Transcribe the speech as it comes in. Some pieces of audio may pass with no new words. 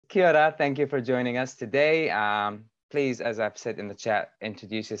Kia ora, thank you for joining us today. Please, as I've said in the chat,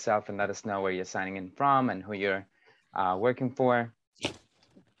 introduce yourself and let us know where you're signing in from and who you're working for.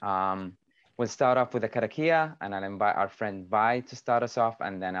 We'll start off with a karakia, and I'll invite our friend Vi to start us off,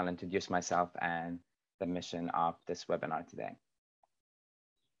 and then I'll introduce myself and the mission of this webinar today.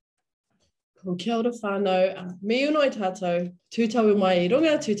 Ko kia ora whānau, me uno I tātou, tūtaue mai I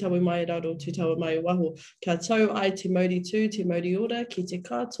runga, tūtaue mai I raro, tūtaue mai I waho. Kia tau ai te mauri tū, te mauri ora, ki te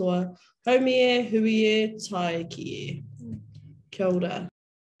katoa, Hui E, Hui E, tai ki E. Kia ora.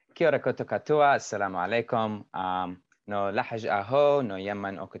 Kia ora koutou katoa, assalamu alaikum. No lahaj aho, no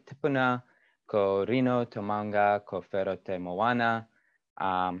yaman o tipuna, ko rino tomanga, ko whero te moana,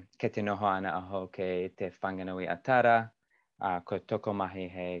 ke te noho ana aho ke te whanganui atara, ko toko mahi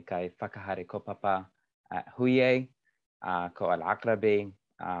he kai whakahare kopapa Hui E, ko al-akrabi,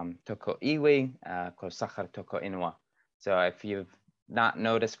 toko iwi, ko sakhar toko inua. So if you've not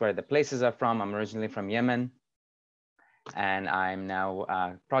noticed where the places are from, I'm originally from Yemen, and I'm now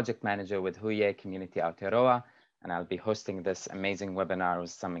a project manager with Hui E Community Aotearoa, and I'll be hosting this amazing webinar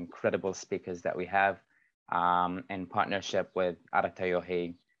with some incredible speakers that we have in partnership with Ara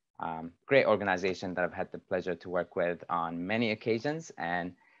Taiohi, great organization that I've had the pleasure to work with on many occasions,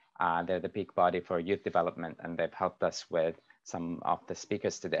 and they're the peak body for youth development, and they've helped us with some of the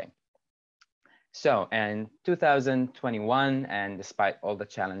speakers today. So in 2021, and despite all the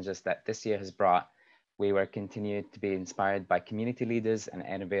challenges that this year has brought, we were continued to be inspired by community leaders and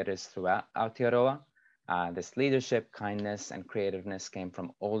innovators throughout Aotearoa. This leadership, kindness, and creativeness came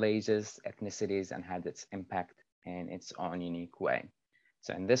from all ages, ethnicities, and had its impact in its own unique way.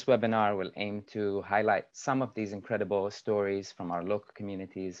 So in this webinar, we'll aim to highlight some of these incredible stories from our local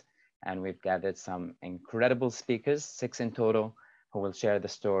communities, and we've gathered some incredible speakers, 6 in total, who will share the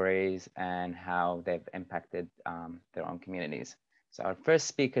stories and how they've impacted their own communities. So our first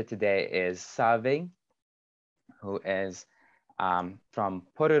speaker today is Save, who is from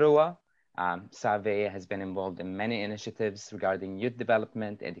Porirua. Save has been involved in many initiatives regarding youth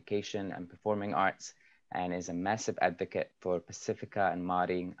development, education, and performing arts, and is a massive advocate for Pacifica and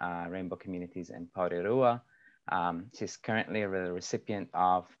Māori rainbow communities in Porirua. She's currently a recipient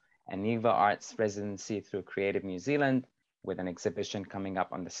of an Niva Arts residency through Creative New Zealand, with an exhibition coming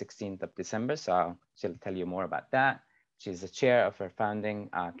up on the 16th of December. So she'll tell you more about that. She's the chair of her founding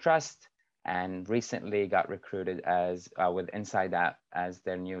trust, and recently got recruited as with Inside Out as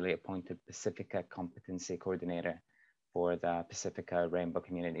their newly appointed Pacifica Competency Coordinator for the Pacifica Rainbow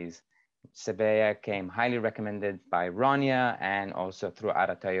Communities. Sabea came highly recommended by Rania and also through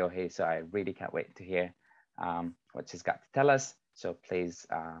Ara Taiohi, so I really can't wait to hear what she's got to tell us. So please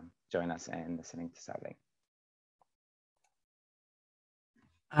join us in listening to Sabea.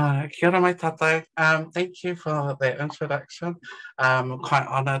 Kia ora mai tātou. Thank you for the introduction. I'm quite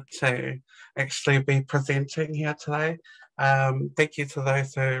honoured to actually be presenting here today. Thank you to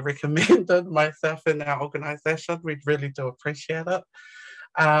those who recommended myself in our organisation. We really do appreciate it.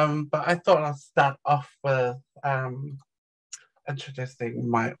 But I thought I'd start off with introducing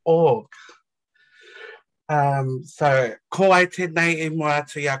my org. So, ko ai tēnei I mua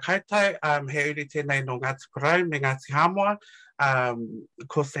atu ia koutou, he uri tēnei no Ngāti Porou, me Ngāti Hāmoa,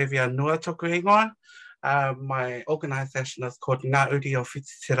 ko Sevia Nua toku ingoa. My organisation is called Ngā Uri o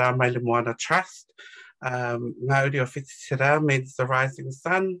Whititira Mai Le Moana Trust. Ngā Uri o Whititira means the rising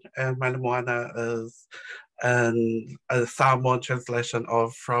sun, and Mai Le Moana is a Samoan translation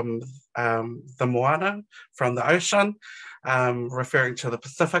of from the moana, from the ocean, referring to the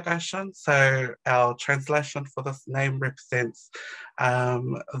Pacific Ocean. So our translation for this name represents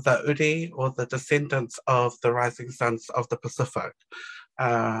the uri, or the descendants of the rising suns of the Pacific.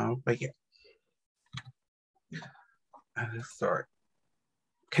 But yeah. Sorry.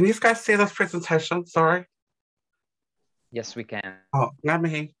 Can you guys see this presentation? Sorry. Yes, we can. Oh, ngā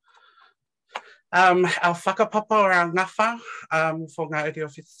mihi. Our whakapapa o our ngawha for Ngā Uri o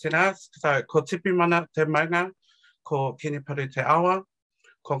Whititira. So, ko tipi mana te maunga, ko Kiniparu te awa,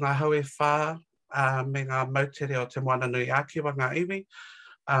 ko ngā hui whā, me ngā mautere o te moana nui ākiwa ngā iwi,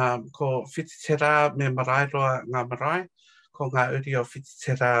 ko Whititira me marairoa ngā marae, ko Ngā Uri o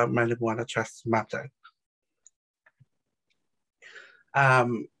Whititira Mai Le Moana Trust mātou.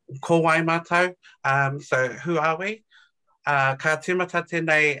 Ko wai mātou, so who are we? Ka tīmata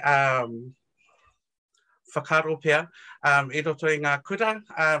tēnei whakaro pia, I roto I ngā kura.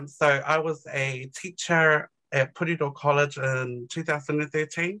 So I was a teacher at Puriro College in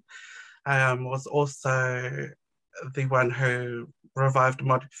 2013. Was also the one who revived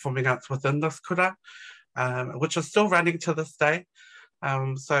Māori performing arts within this kura, which is still running to this day.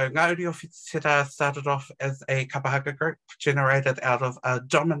 So Ngā Uri o Whititira started off as a kapahaka group generated out of a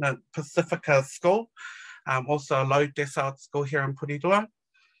dominant Pacifica school, also a low decile school here in Porirua,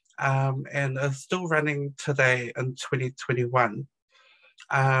 and is still running today in 2021.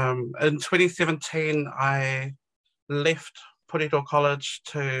 In 2017, I left Porirua College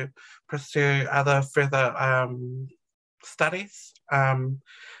to pursue other further studies.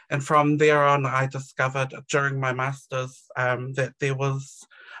 And from there on, I discovered during my master's that there was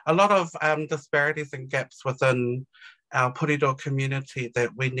a lot of disparities and gaps within our Porirua community that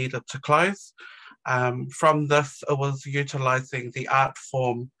we needed to close. From this, it was utilising the art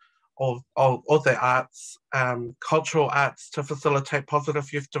form or the arts, cultural arts, to facilitate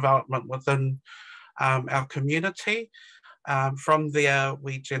positive youth development within our community. From there,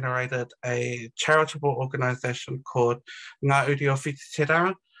 we generated a charitable organisation called Ngā Uri o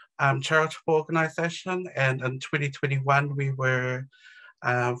Whititira charitable organisation, and in 2021 we were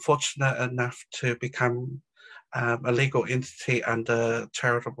fortunate enough to become a legal entity under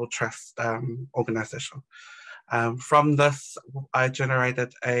charitable trust organisation. From this, I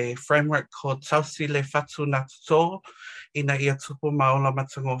generated a framework called Tausi le Whatu Ngā Tō Ina Ia Tupu Maola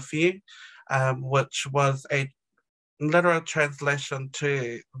Matangofi, which was a literal translation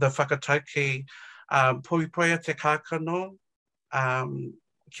to the whakatauki Puipuia te kākano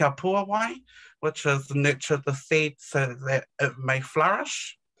kia puawai, which is nurture the seed so that it may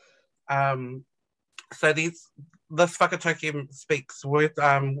flourish. So this whakatauki speaks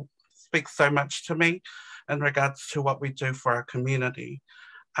so much to me in regards to what we do for our community.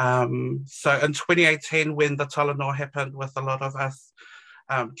 So in 2018, when the Talanoa happened with a lot of us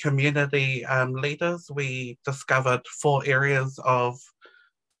community leaders, we discovered 4 areas of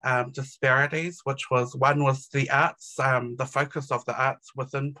disparities, which was, one was the arts, the focus of the arts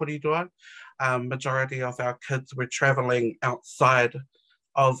within Porirua. Majority of our kids were travelling outside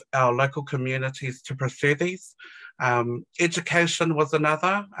of our local communities to pursue these. Education was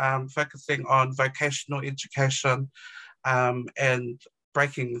another, focusing on vocational education and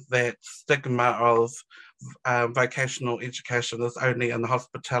breaking that stigma of vocational education is only in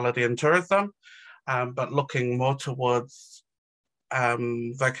hospitality and tourism, but looking more towards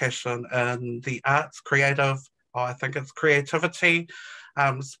vocation in the arts, I think it's creativity,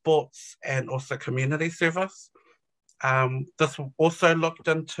 sports, and also community service. This also looked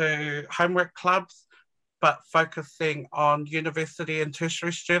into homework clubs, but focusing on university and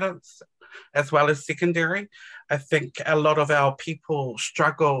tertiary students, as well as secondary. I think a lot of our people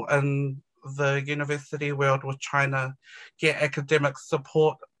struggle in the university world with trying to get academic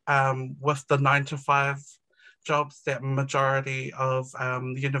support with the 9-to-5 jobs that majority of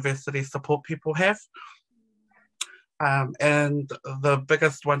university support people have. And the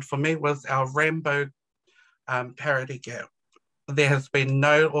biggest one for me was our rainbow parity gap. There has been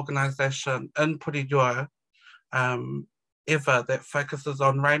no organisation in Porirua ever that focuses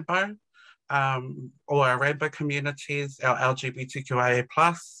on rainbow or our rainbow communities, our LGBTQIA+,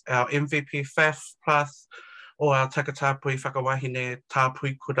 our MVP FAF+, or our Takatapui Whakawahine,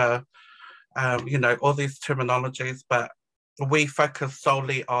 Tāpui Kura, all these terminologies, but we focus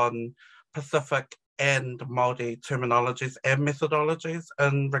solely on Pacific and Māori terminologies and methodologies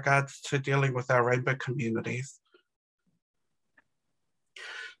in regards to dealing with our rainbow communities.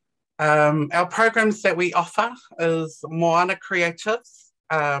 Our programs that we offer is Moana Creatives,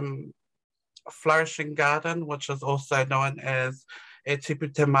 Flourishing Garden, which is also known as E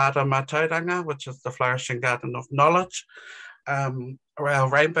Tipu Te Mara Mātauranga, which is the Flourishing Garden of Knowledge, our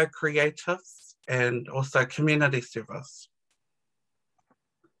Rainbow Creatives, and also community service.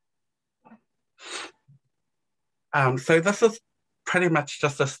 So this is pretty much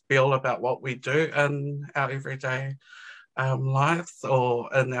just a spiel about what we do in our everyday lives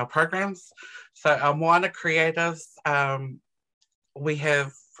or in our programs. So our Moana Creatives, we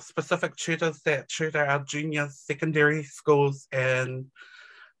have specific tutors that tutor our junior secondary schools and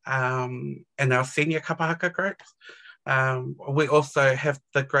our senior kapahaka groups. We also have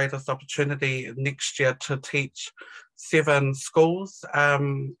the greatest opportunity next year to teach 7 schools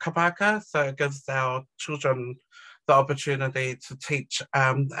kapahaka, so it gives our children the opportunity to teach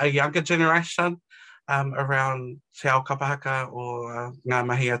a younger generation around te ao kapahaka or ngā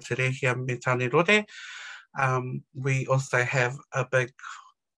mahi a te rehia me tāne rore. We also have a big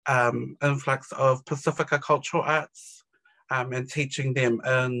influx of Pacifica cultural arts and teaching them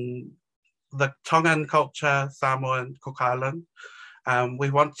in the Tongan culture, Samoan, Cook Island. We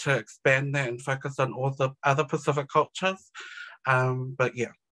want to expand that and focus on all the other Pacific cultures. But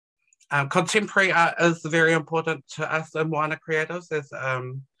yeah, contemporary art is very important to us in Moana Creatives.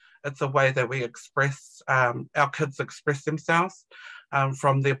 It's a way that we express, our kids express themselves.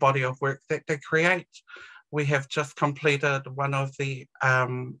 from their body of work that they create. We have just completed one of the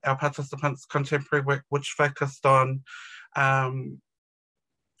our participants' contemporary work, which focused on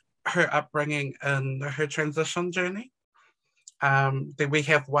her upbringing and her transition journey. Then we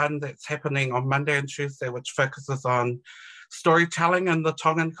have one that's happening on Monday and Tuesday, which focuses on storytelling in the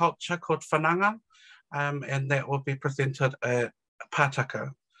Tongan culture called whānau, and that will be presented at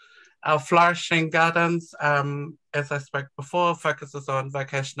Pātaka. Our Flourishing Gardens, as I spoke before, focuses on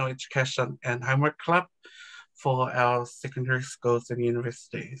vocational education and homework club for our secondary schools and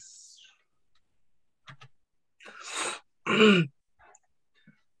universities. Rainbow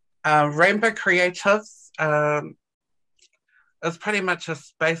Creatives is pretty much a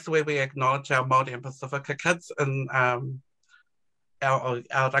space where we acknowledge our Māori and Pacifica kids in our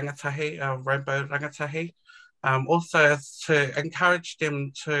rangatahi, our rainbow rangatahi. Also is to encourage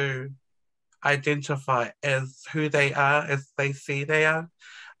them to identify as who they are, as they see they are,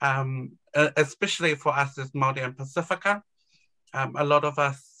 especially for us as Māori and Pacifica. A lot of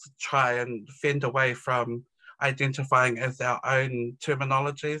us try and fend away from identifying as our own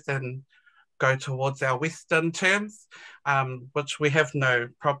terminologies and go towards our Western terms, which we have no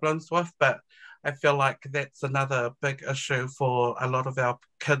problems with, but I feel like that's another big issue for a lot of our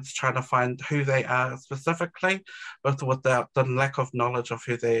kids trying to find who they are specifically, without the lack of knowledge of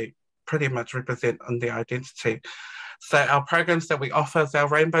who they pretty much represent in their identity. So our programs that we offer as our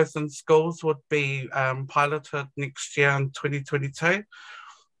Rainbows in Schools would be piloted next year in 2022,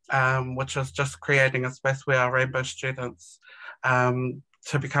 which is just creating a space where our Rainbow students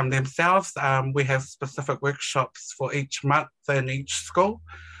to become themselves. We have specific workshops for each month in each school.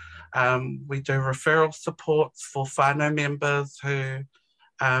 We do referral supports for whānau members who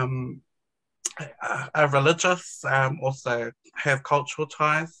are religious, also have cultural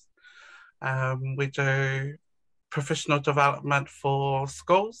ties. We do professional development for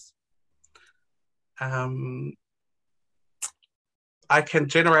schools. I can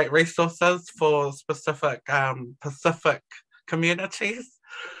generate resources for specific Pacific communities.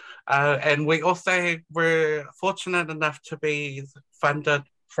 And we also were fortunate enough to be funded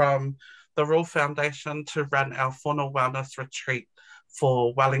from the Rural Foundation to run our Whānau Wellness Retreat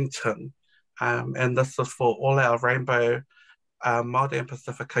for Wellington. And this is for all our Rainbow Māori and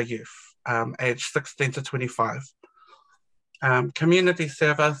Pacifica youth, aged 16 to 25. Community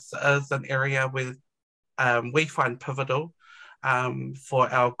service is an area where we find pivotal for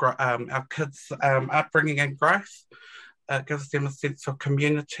our kids' upbringing and growth. It gives them a sense of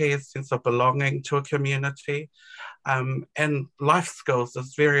community, a sense of belonging to a community, and life skills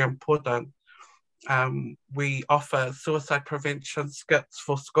is very important. We offer suicide prevention skits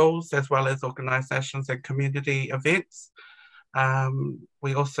for schools as well as organisations and community events.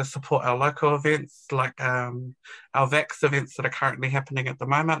 We also support our local events like our VAX events that are currently happening at the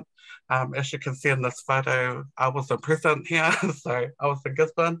moment. As you can see in this photo, I wasn't present here, so I was in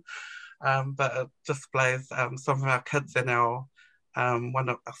Gisborne. But it displays some of our kids and our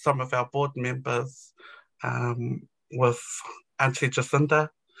some of our board members with Auntie Jacinda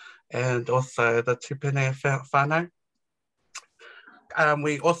and also the Tupene whānau.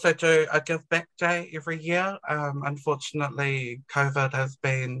 We also do a Give Back Day every year. Unfortunately, COVID has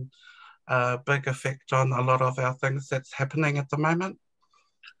been a big effect on a lot of our things that's happening at the moment,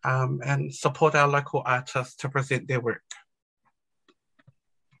 and support our local artists to present their work.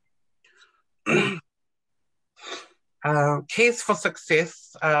 Keys for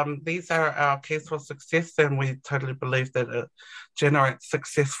success. These are our keys for success, and we totally believe that it generates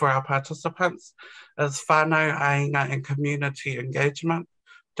success for our participants. Is whānau, ainga and community engagement,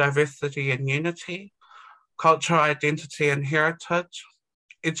 diversity and unity, cultural identity and heritage,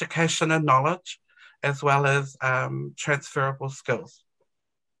 education and knowledge, as well as transferable skills.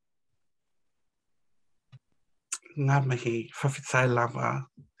 Ngā mihi, whawhitai lava.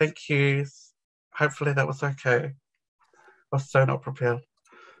 Thank you. Hopefully that was okay. I was so not prepared.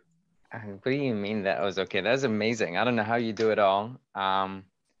 What do you mean that was okay? That was amazing. I don't know how you do it all.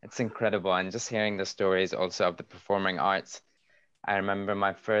 It's incredible. And just hearing the stories also of the performing arts. I remember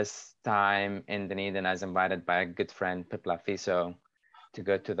my first time in Dunedin, I was invited by a good friend, Pipla Fiso, to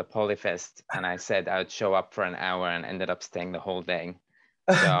go to the Polyfest. And I said I would show up for an hour and ended up staying the whole day.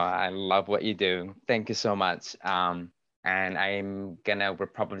 So I love what you do. Thank you so much. And we're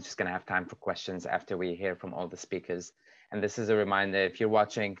probably just gonna have time for questions after we hear from all the speakers. And this is a reminder, if you're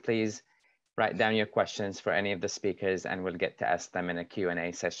watching, please write down your questions for any of the speakers and we'll get to ask them in a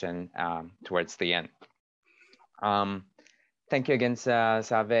Q&A session towards the end. Thank you again, Save.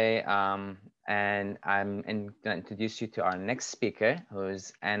 And I'm going to introduce you to our next speaker,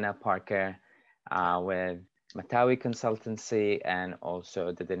 who's Anna Parker with Matawi Consultancy, and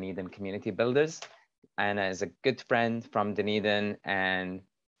also the Dunedin Community Builders. Anna is a good friend from Dunedin, and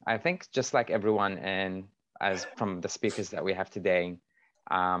I think just like everyone, and as from the speakers that we have today,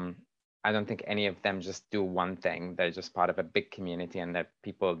 I don't think any of them just do one thing. They're just part of a big community, and they're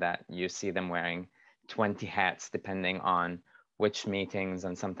people that you see them wearing 20 hats depending on which meetings,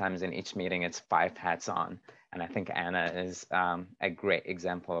 and sometimes in each meeting it's 5 hats on. And I think Anna is a great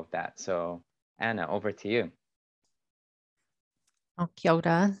example of that. So Anna, over to you. Oh, kia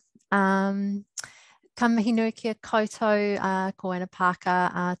ora. Ka mihi nui kia koutou, ko Ana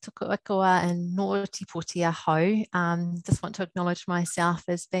Pāka, tuku ikoa and Ngōti Poti ahau. Just want to acknowledge myself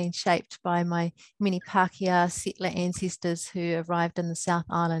as being shaped by my many Pākehā settler ancestors who arrived in the South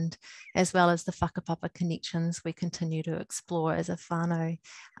Island, as well as the whakapapa connections we continue to explore as a whānau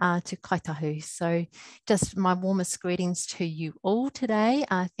to Kaitahu. So just my warmest greetings to you all today.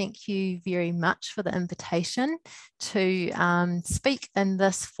 Thank you very much for the invitation to speak in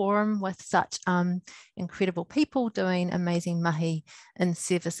this forum with such incredible people doing amazing mahi in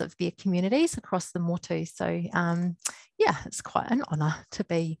service of their communities across the motu. So yeah, it's quite an honour to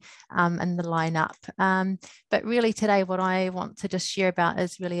be in the lineup. But really today what I want to just share about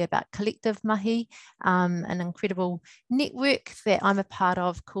is really about collective mahi, an incredible network that I'm a part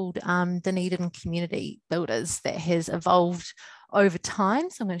of called Dunedin Community Builders that has evolved over time.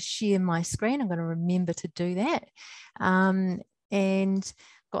 So I'm going to share my screen. I'm going to remember to do that. And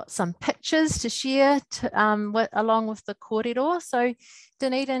got some pictures to share along with the kōrero. So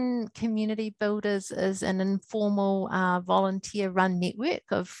Dunedin Community Builders is an informal volunteer-run network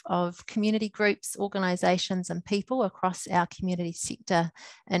of community groups, organisations and people across our community sector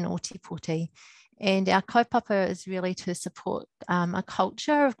in Ōtepoti. And our kaupapa is really to support a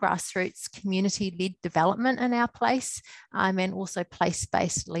culture of grassroots community-led development in our place and also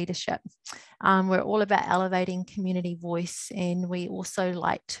place-based leadership. We're all about elevating community voice, and we also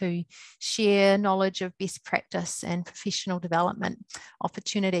like to share knowledge of best practice and professional development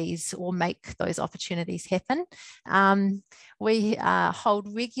opportunities or make those opportunities happen. We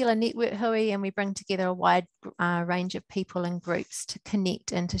hold regular network hui, and we bring together a wide range of people and groups to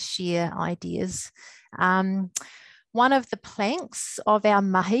connect and to share ideas. One of the planks of our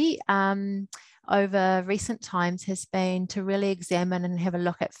mahi over recent times has been to really examine and have a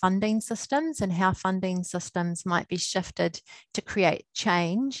look at funding systems and how funding systems might be shifted to create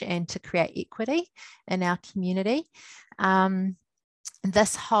change and to create equity in our community.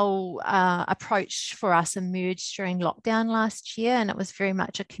 This whole approach for us emerged during lockdown last year, and it was very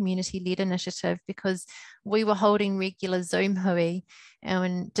much a community-led initiative because we were holding regular Zoom hui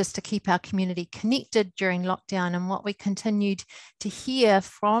and just to keep our community connected during lockdown. And what we continued to hear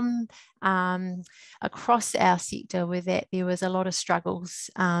from across our sector were that there was a lot of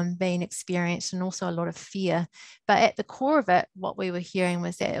struggles being experienced and also a lot of fear. But at the core of it, what we were hearing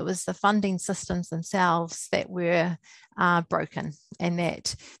was that it was the funding systems themselves that were broken, and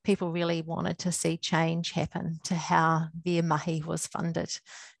that people really wanted to see change happen to how their mahi was funded.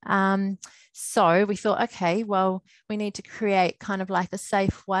 So we thought, okay, well, we need to create kind of like a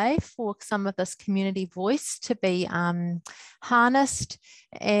safe way for some of this community voice to be harnessed.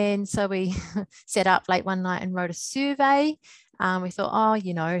 And so we sat up late one night and wrote a survey. We thought, oh,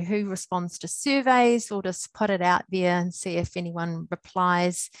 you know, who responds to surveys? We'll just put it out there and see if anyone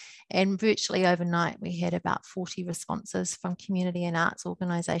replies. And virtually overnight, we had about 40 responses from community and arts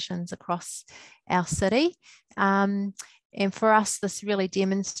organisations across our city. And for us, this really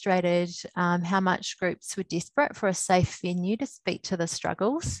demonstrated how much groups were desperate for a safe venue to speak to the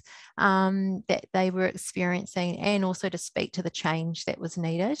struggles that they were experiencing, and also to speak to the change that was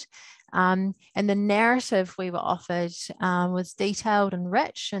needed. And the narrative we were offered was detailed and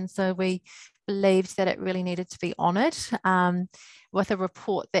rich, and so we believed that it really needed to be honoured with a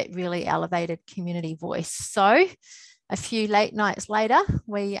report that really elevated community voice. So a few late nights later,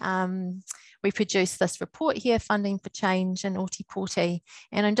 we produced this report here, Funding for Change in Ōtepoti.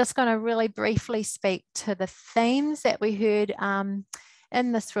 And I'm just going to really briefly speak to the themes that we heard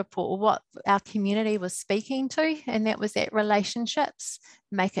in this report, what our community was speaking to, and that was that relationships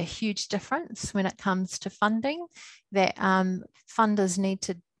make a huge difference when it comes to funding, that funders need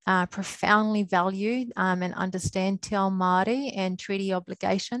to profoundly value and understand te ao Māori and treaty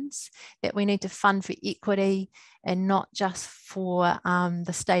obligations, that we need to fund for equity and not just for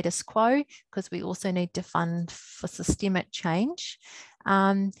the status quo, because we also need to fund for systemic change.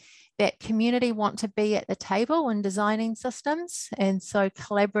 That community want to be at the table in designing systems, and so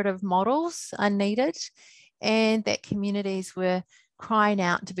collaborative models are needed, and that communities were crying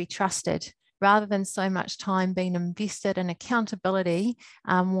out to be trusted, rather than so much time being invested in accountability,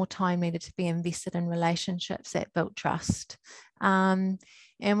 more time needed to be invested in relationships that built trust. And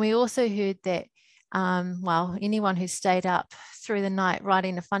we also heard that, well, anyone who stayed up through the night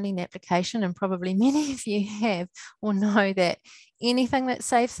writing a funding application, and probably many of you have, will know that anything that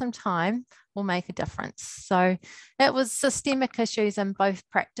saves some time will make a difference. So it was systemic issues and both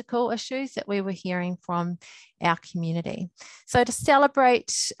practical issues that we were hearing from our community. So to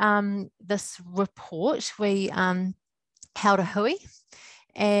celebrate this report, we held a hui.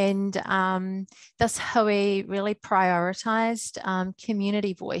 And this hui really prioritised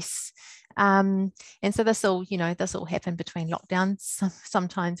community voice. And so this all happened between lockdowns.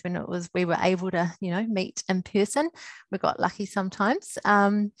 Sometimes when we were able to, meet in person, we got lucky sometimes.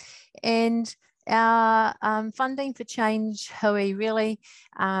 And our Funding for Change hui really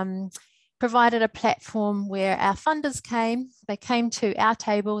provided a platform where our funders came. They came to our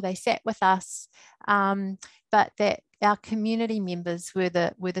table, they sat with us, but that our community members were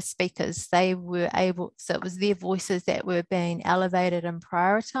the speakers. They were able, so it was their voices that were being elevated and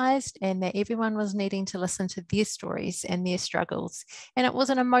prioritised, and that everyone was needing to listen to their stories and their struggles. And it was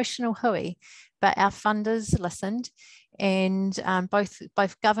an emotional hui, but our funders listened, and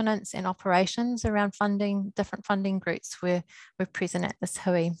both governance and operations around funding, different funding groups were present at this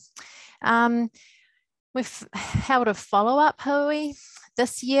hui. We've held a follow-up hui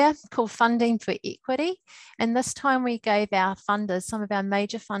this year called Funding for Equity. And this time we gave our funders, some of our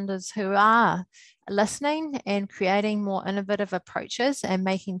major funders who are listening and creating more innovative approaches and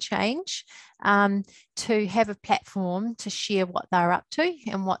making change, to have a platform to share what they're up to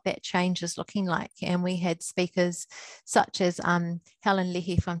and what that change is looking like. And we had speakers such as Helen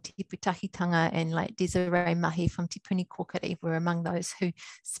Lehi from Te Pūtakitanga and like Desiree Mahi from Te Puni Kōkiri were among those who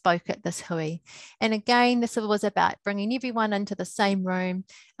spoke at this hui. And again, this was about bringing everyone into the same room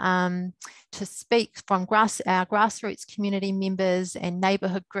to speak, from our grassroots community members and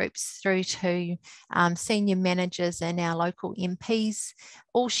neighbourhood groups through to senior managers and our local MPs,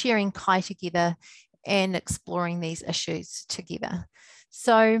 all sharing kai together and exploring these issues together.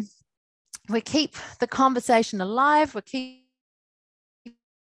 So we keep the conversation alive, we keep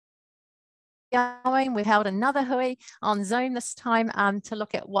going. We held another hui on Zoom this time to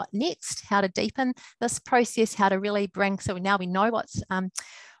look at what next, how to deepen this process, how to really bring, so now we know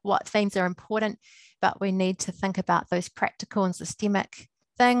what themes are important, but we need to think about those practical and systemic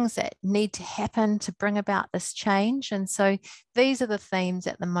things that need to happen to bring about this change. And so these are the themes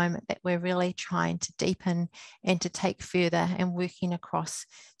at the moment that we're really trying to deepen and to take further, and working across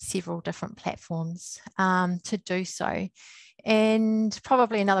several different platforms to do so. And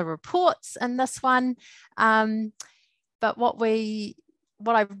probably another reports in this one, but what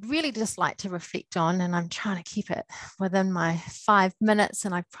I really just like to reflect on, and I'm trying to keep it within my 5 minutes,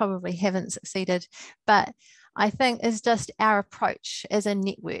 and I probably haven't succeeded, but I think is just our approach as a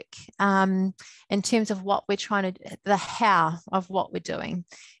network in terms of what we're trying to, the how of what we're doing.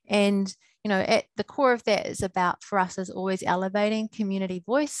 And, at the core of that is about, for us, is always elevating community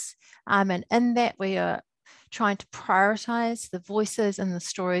voice. And in that we are trying to prioritise the voices and the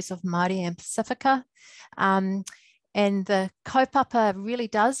stories of Māori and Pacifica. And the kaupapa really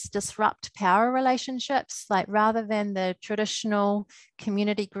does disrupt power relationships. Like, rather than the traditional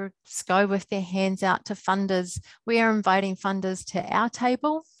community groups go with their hands out to funders, we are inviting funders to our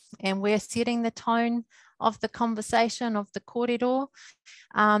table, and we're setting the tone of the conversation, of the kōrero.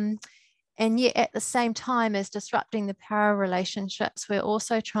 And yet at the same time as disrupting the power relationships, we're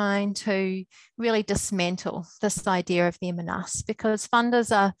also trying to really dismantle this idea of them and us, because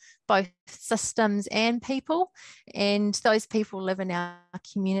funders are both systems and people, and those people live in our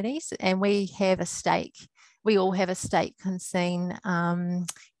communities, and we have a stake. We all have a stake in seeing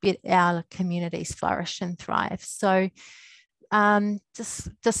our communities flourish and thrive. So just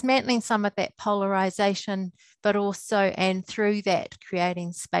dismantling some of that polarization, but also, and through that,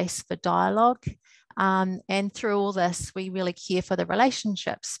 creating space for dialogue. And through all this, we really care for the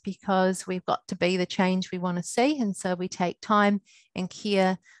relationships, because we've got to be the change we want to see. And so we take time and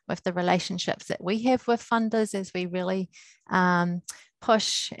care with the relationships that we have with funders as we really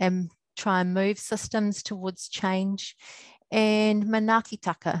push and try and move systems towards change. And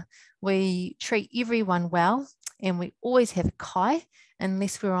manaakitaka, we treat everyone well, and we always have a kai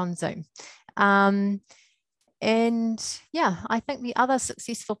unless we're on Zoom. And yeah, I think the other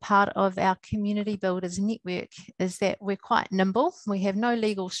successful part of our Community Builders Network is that we're quite nimble. We have no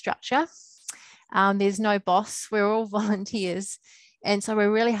legal structure. There's no boss. We're all volunteers. And so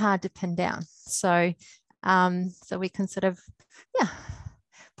we're really hard to pin down. So, so we can sort of,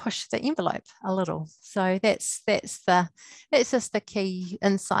 push the envelope a little. So that's just the key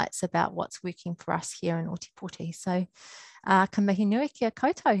insights about what's working for us here in Ōtepoti. So ka mihi nui kia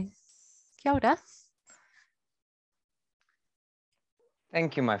koutou. Kia ora.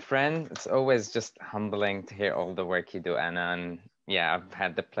 Thank you, my friend. It's always just humbling to hear all the work you do, Anna. And yeah, I've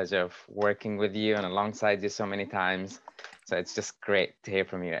had the pleasure of working with you and alongside you so many times. So it's just great to hear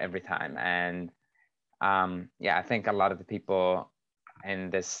from you every time. And yeah, I think a lot of the people in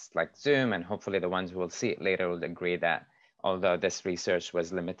this like Zoom and hopefully the ones who will see it later will agree that although this research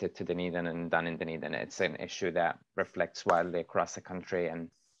was limited to Dunedin and done in Dunedin, it's an issue that reflects widely across the country and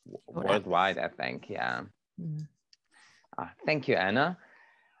worldwide, I think. Yeah. Mm. Thank you, Anna.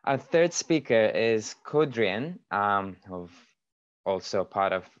 Our third speaker is Kodrian, who's also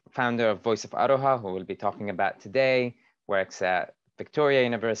founder of Voice of Aroha, who we'll be talking about today, works at Victoria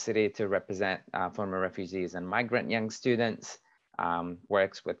University to represent former refugees and migrant young students,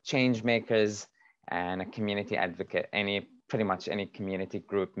 works with change makers and a community advocate. Pretty much any community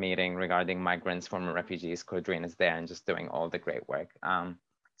group meeting regarding migrants, former refugees, Kodrian is there and just doing all the great work.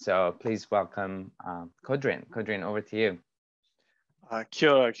 So please welcome Kodrian. Kodrian, over to you.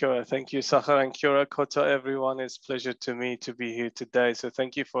 Kia ora, kia ora. Thank you, Sahar, and kia ora koutou, everyone. It's a pleasure to me to be here today. So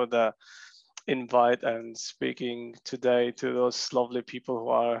thank you for the invite and speaking today to those lovely people who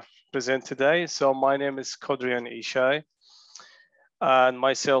are present today. So my name is Kodrian Ishai. And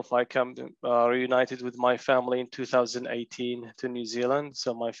myself, I came reunited with my family in 2018 to New Zealand.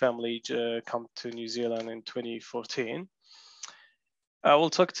 So my family come to New Zealand in 2014. I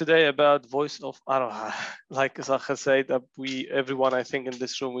will talk today about Voice of Aroha. Like Zaha said, everyone I think in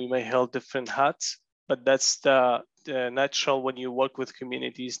this room, we may hold different hats, but that's the natural when you work with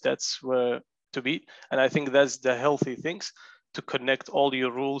communities, that's where to be. And I think that's the healthy things to connect all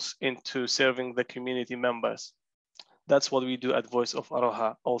your rules into serving the community members. That's what we do at Voice of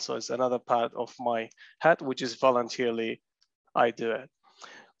Aroha. Also, it's another part of my hat, which is voluntarily, I do it.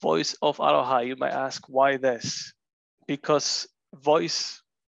 Voice of Aroha, you might ask, why this? Because voice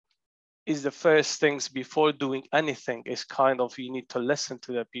is the first things before doing anything. Is kind of, you need to listen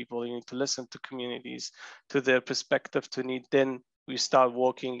to the people, you need to listen to communities, to their perspective, then we start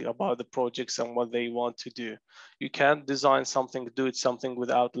working about the projects and what they want to do. You can't design something, do something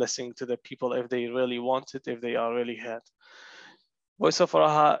without listening to the people if they really want it, if they are really had. Voice of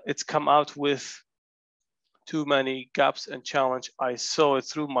Aroha, it's come out with too many gaps and challenge. I saw it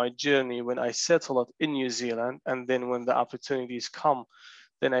through my journey when I settled in New Zealand, and then when the opportunities come,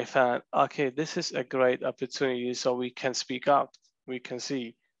 then I found, okay, this is a great opportunity, so we can speak up, we can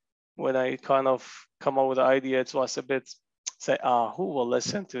see. When I kind of come up with the idea, it was a bit, say, who will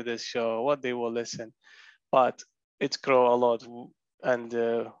listen to this show, what they will listen, but it's grow a lot,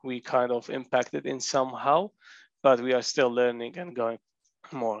 and we kind of impacted in somehow, but we are still learning and going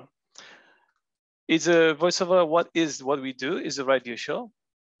more. It's a voiceover. What we do is a radio show,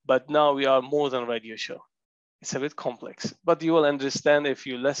 but now we are more than a radio show. It's a bit complex, but you will understand if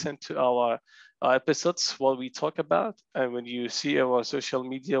you listen to our episodes, what we talk about, and when you see our social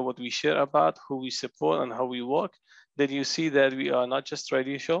media, what we share about, who we support and how we work, then you see that we are not just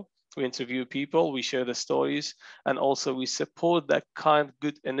radio show. We interview people, we share the stories, and also we support that kind of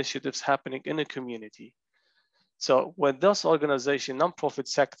good initiatives happening in a community. So when those organizations, nonprofit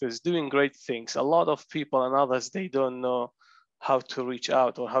sectors doing great things, a lot of people and others, they don't know how to reach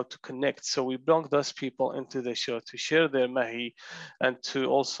out or how to connect. So we bring those people into the show to share their mahi and to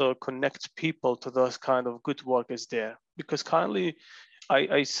also connect people to those kind of good workers there. Because kindly,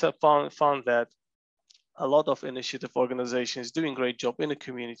 I found that a lot of initiative organizations doing great job in the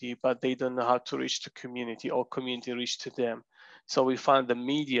community, but they don't know how to reach the community or community reach to them. So we find the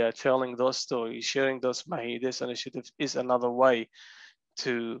media telling those stories, sharing those mahi, this initiative is another way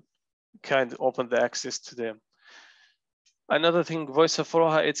to kind of open the access to them. Another thing, Voice of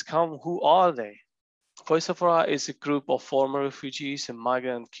Aroha, it's come, who are they? Voice of Aroha is a group of former refugees and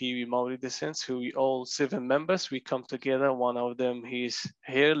migrant Kiwi Maori descents who we all 7 members, we come together. One of them, he's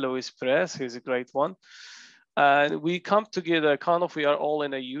here, Luis Perez, he's a great one. And we come together, kind of, we are all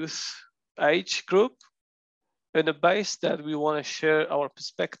in a youth age group in a base that we want to share our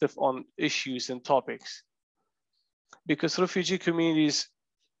perspective on issues and topics. Because refugee communities,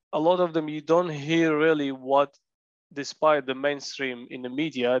 a lot of them, you don't hear really what, despite the mainstream in the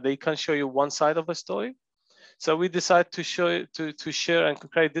media, they can show you one side of a story. So we decide to show to share and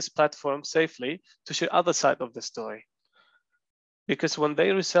create this platform safely to share other side of the story. Because when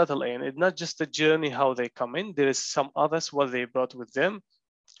they resettle in, it's not just the journey, how they come in, there is some others, what they brought with them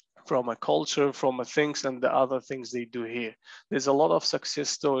from a culture, from a things and the other things they do here. There's a lot of success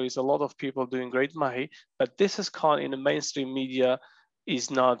stories, a lot of people doing great mahi, but this is called in the mainstream media,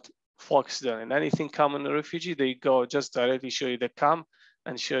 is not focused on. And anything come on a refugee, they go just directly show you the camp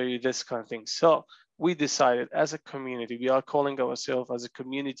and show you this kind of thing. So we decided as a community, we are calling ourselves as a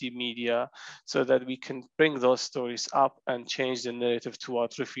community media so that we can bring those stories up and change the narrative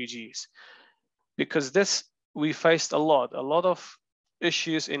toward refugees. Because this, we faced a lot of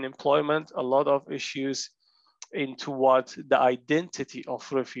issues in employment, a lot of issues in toward the identity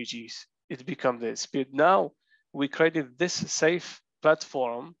of refugees. It became this, but now we created this safe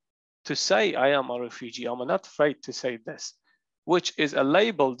platform to say, I am a refugee. I'm not afraid to say this, which is a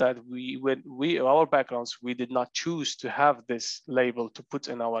label that our backgrounds, we did not choose to have this label to put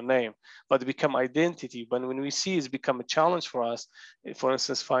in our name, but it become identity. But when we see it's become a challenge for us, for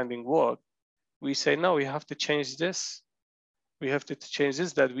instance, finding work, we say, no, we have to change this. We have to change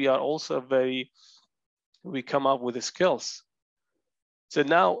this, that we are also we come up with the skills. So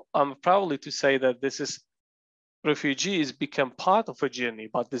now I'm proudly to say that this is, refugees become part of a journey,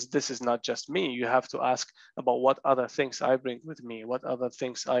 but this is not just me. You have to ask about what other things I bring with me, what other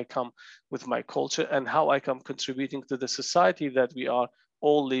things I come with my culture, and how I come contributing to the society that we are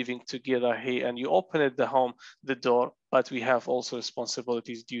all living together here. And you open it, the door, but we have also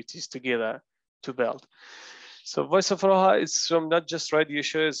responsibilities, duties together to build. So Voice of Aroha is from not just radio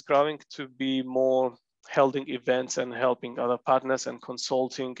show, it's growing to be more holding events and helping other partners and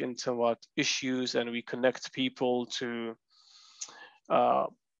consulting into what issues, and we connect people to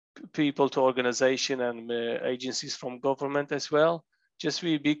organization and agencies from government as well.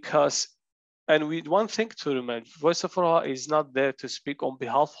 Because, and one thing to remember, Voice of Aroha is not there to speak on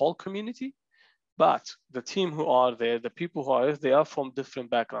behalf of whole community, but the team who are there, the people who are there, they are from different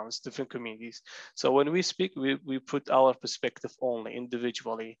backgrounds, different communities. So when we speak, we put our perspective only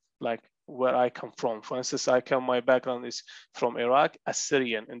individually, like where I come from. For instance, my background is from Iraq,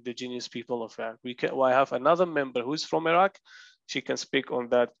 Assyrian, indigenous people of Iraq. I have another member who's from Iraq. She can speak on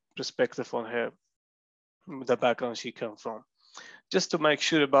that perspective on the background she come from. Just to make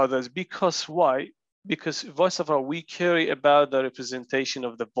sure about this, because why? Because Voice of Aroha, we carry about the representation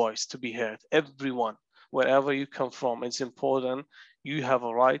of the voice to be heard. Everyone, wherever you come from, it's important. You have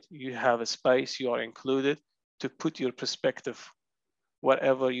a right, you have a space, you are included to put your perspective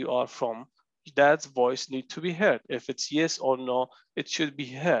wherever you are from. That voice needs to be heard. If it's yes or no, it should be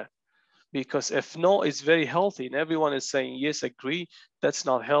heard. Because if no, it's very healthy and everyone is saying yes, agree, that's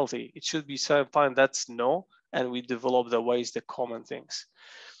not healthy. It should be fine, that's no, and we develop the ways, the common things.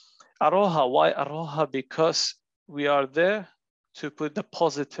 Aroha, why Aroha? Because we are there to put the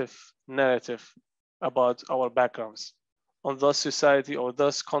positive narrative about our backgrounds on those society or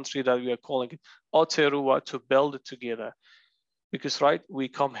those country that we are calling it Aotearoa, to build it together. Because right, we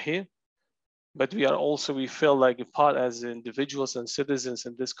come here, but we feel like a part as individuals and citizens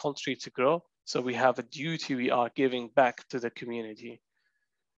in this country to grow. So we have a duty we are giving back to the community.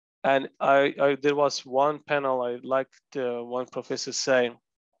 And there was one panel I liked one professor saying,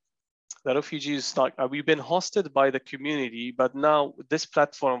 the refugees, we've been hosted by the community, but now this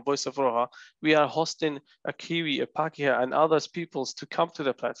platform, Voice of Aroha, we are hosting a Kiwi, a Pakeha, and others peoples to come to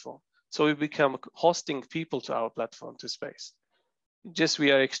the platform. So we become hosting people to our platform, to space. Just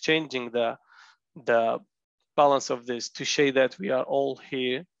we are exchanging the balance of this to show that we are all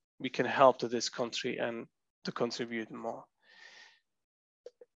here. We can help to this country and to contribute more.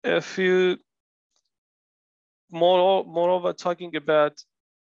 If you moreover talking about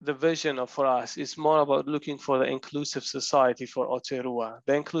the vision for us is more about looking for the inclusive society for Aotearoa.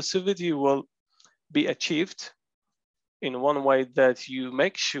 The inclusivity will be achieved in one way, that you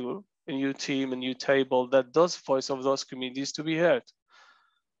make sure in your team and your table that those voice of those communities to be heard.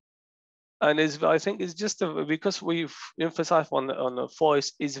 And I think it's just because we've emphasized on the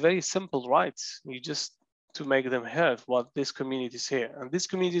voice is very simple rights. You just to make them heard what this community is here, and these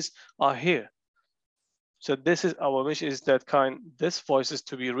communities are here. So this is our mission, is that this voice is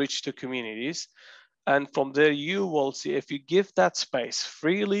to be reached to communities. And from there, you will see, if you give that space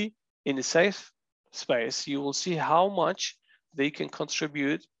freely in a safe space, you will see how much they can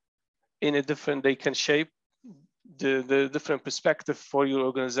contribute in a different, they can shape the different perspective for your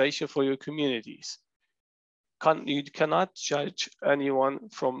organization, for your communities. You cannot judge anyone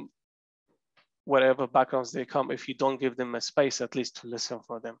from whatever backgrounds they come if you don't give them a space at least to listen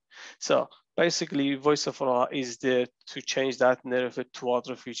for them. So basically, Voice of Aroha is there to change that narrative toward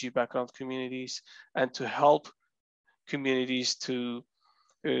refugee background communities and to help communities to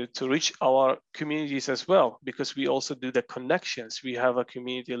reach our communities as well, because we also do the connections. We have a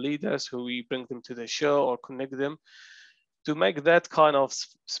community leaders who we bring them to the show or connect them to make that kind of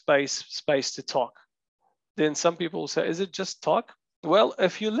space to talk. Then some people say, is it just talk? Well,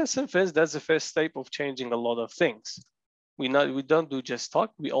 if you listen first, that's the first step of changing a lot of things. We don't do just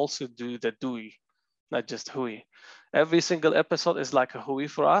talk, we also do the Dui, not just Hui. Every single episode is like a Hui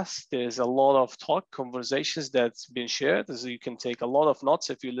for us. There's a lot of talk, conversations that's been shared. So you can take a lot of notes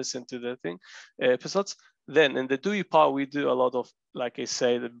if you listen to the episodes. Then in the Dui part, we do a lot of, like I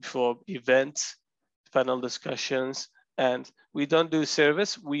said before, events, panel discussions, and we don't do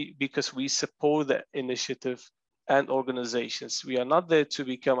service because we support the initiative and organizations. We are not there to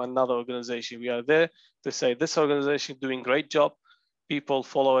become another organization. We are there to say this organization doing great job, people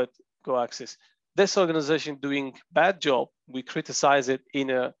follow it, go access. This organization doing bad job, we criticize it in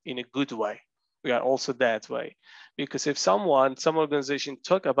a good way. We are also that way. Because if some organization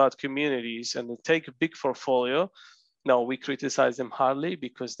talk about communities and they take a big portfolio, no, we criticize them hardly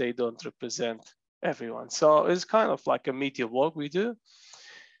because they don't represent everyone. So it's kind of like a media work we do.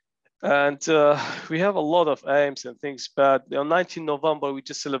 And we have a lot of aims and things, but on 19 November, we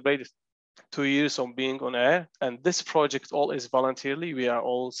just celebrated 2 years on being on air. And this project all is voluntarily. We are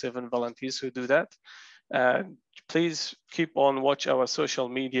all 7 volunteers who do that. Please keep on watch our social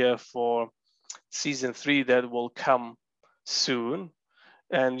media for season 3 that will come soon.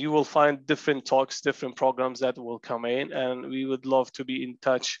 And you will find different talks, different programs that will come in. And we would love to be in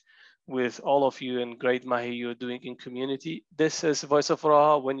touch with all of you and great mahi you're doing in community. This is Voice of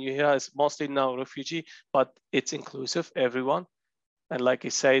Raha. When you hear it's mostly now refugee, but it's inclusive, everyone. And like I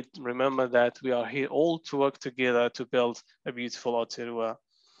said, remember that we are here all to work together to build a beautiful Aotearoa.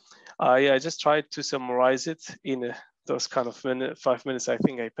 I just tried to summarize it in those kind of 5 minutes. I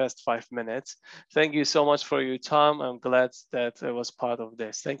think I passed 5 minutes. Thank you so much for your time. I'm glad that I was part of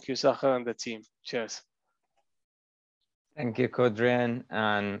this. Thank you, Sahar and the team. Cheers. Thank you, Kodrian.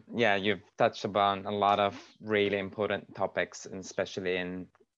 And yeah, you've touched upon a lot of really important topics, and especially in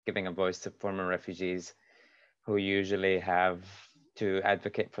giving a voice to former refugees who usually have to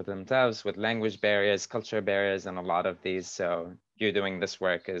advocate for themselves with language barriers, culture barriers, and a lot of these. So you doing this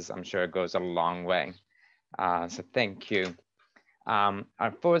work I'm sure goes a long way. So thank you. Our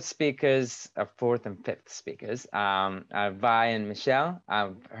fourth and fifth speakers are Vi and Michelle.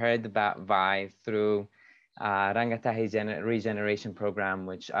 I've heard about Vi through Rangatahi Regeneration Program,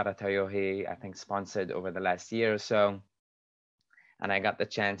 which Ara Taiohi, I think, sponsored over the last year or so. And I got the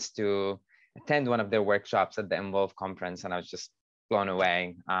chance to attend one of their workshops at the Involve conference, and I was just blown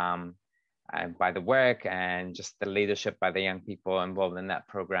away by the work and just the leadership by the young people involved in that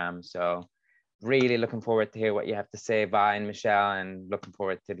program. So really looking forward to hear what you have to say, Vi and Michelle, and looking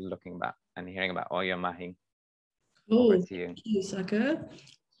forward to looking about and hearing about all your mahi. Cool. Over to you. Thank you, Saka.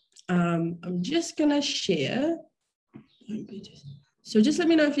 I'm just gonna share. So just let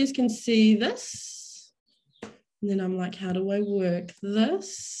me know if you can see this. And then I'm like, how do I work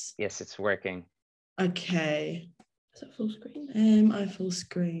this? Yes, it's working. Okay. Is it full screen? Am I full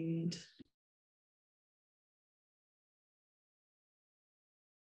screened?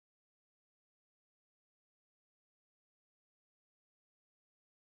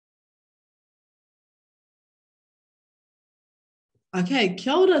 Okay,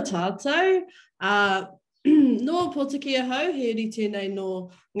 kia ora tātou. No potakia hau, he iri tēnei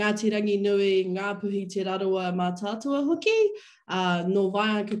no Ngāti Rangi Nui, ngā puhi te raroa mā tātua hoki. No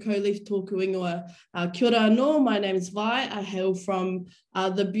vai anka ko-leaf tōku ingoa. Kia ora anō, my name is Vi. I hail from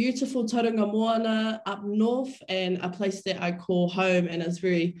the beautiful Tauranga Moana up north, and a place that I call home and is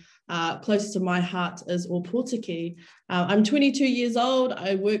very close to my heart is Opotiki. I'm 22 years old.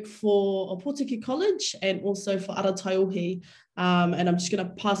 I work for Opotiki College and also for Ara Taiohi. And I'm just going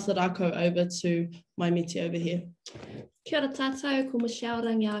to pass the rako over to my meti over here. Kia ora tātou, ko Michelle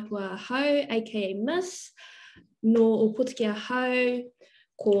Rangiakua Hau, aka Miss, no Opotiki Hau,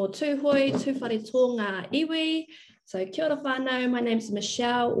 ko Tūhoi, Tūwhare Tō Ngā Iwi. So kia ora whānau, my name's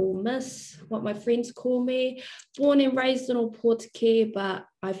Michelle, or Miss, what my friends call me. Born and raised in Opotiki, but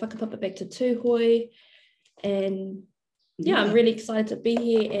I whakapapa back to Tūhoi. And yeah, I'm really excited to be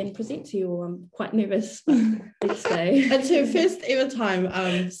here and present to you all. I'm quite nervous, but let's go. It's her first ever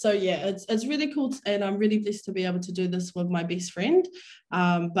time. So yeah, it's really cool, and I'm really blessed to be able to do this with my best friend.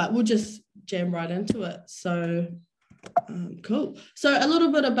 But we'll just jam right into it. So cool. So a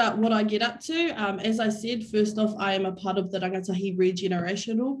little bit about what I get up to. As I said, first off, I am a part of the Rangatahi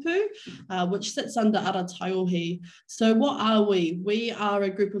Regeneration Rūpū, which sits under Ara Taiohi. So what are we? We are a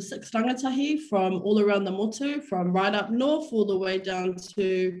group of 6 rangatahi from all around the motu, from right up north all the way down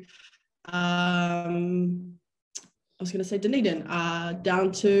to, I was going to say Dunedin,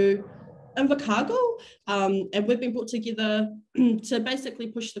 down to Invercargill, and we've been brought together to basically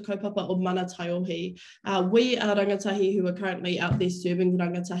push the kaupapa of Ara Taiohi. We are rangatahi who are currently out there serving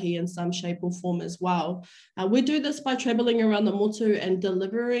rangatahi in some shape or form as well. We do this by travelling around the motu and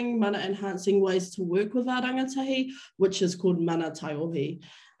delivering mana enhancing ways to work with our rangatahi, which is called Ara Taiohi.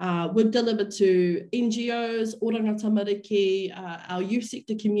 We've delivered to NGOs, orangata mariki, our youth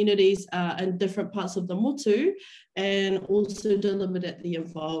sector communities in different parts of the motu, and also delivered at the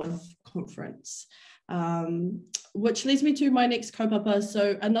Involve conference. Which leads me to my next kaupapa.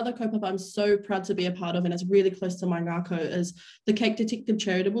 So another kaupapa I'm so proud to be a part of, and it's really close to my ngākau, is the Cake Detective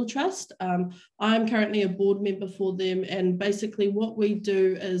Charitable Trust. I'm currently a board member for them, and basically what we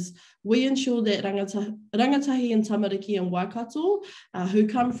do is we ensure that rangatahi and tamariki and Waikato who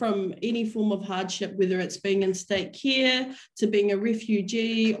come from any form of hardship, whether it's being in state care, to being a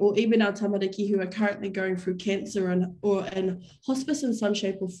refugee, or even our tamariki who are currently going through cancer or in hospice in some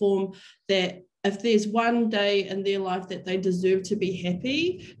shape or form, that if there's one day in their life that they deserve to be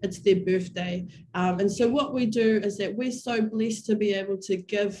happy, it's their birthday. And so what we do is that we're so blessed to be able to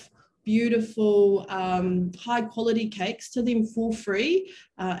give beautiful, high quality cakes to them for free,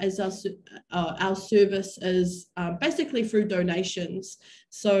 as our service is basically through donations.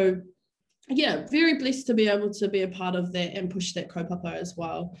 So yeah, very blessed to be able to be a part of that and push that kaupapa as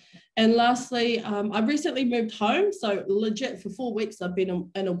well. And lastly, I've recently moved home. So legit for 4 weeks, I've been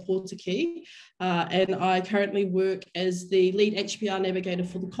in Aotearoa, and I currently work as the lead HPR navigator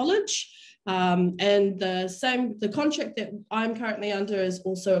for the college. And the contract that I'm currently under is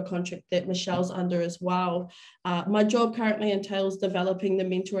also a contract that Michelle's under as well. My job currently entails developing the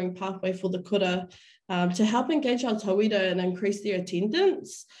mentoring pathway for the kura, to help engage our tauira and increase their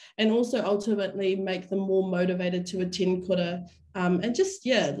attendance, and also ultimately make them more motivated to attend kura, and just,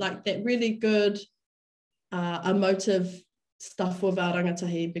 yeah, like that really good emotive stuff with our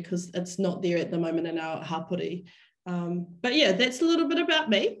rangatahi, because it's not there at the moment in our hapori. But yeah, that's a little bit about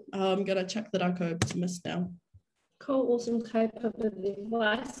me. I'm going to chuck the rako over to Miss now. Cool, awesome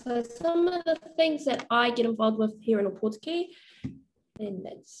kaupapa. So some of the things that I get involved with here in Aotearoa, and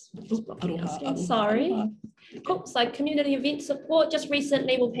that's sorry. Cool. So community event support. Just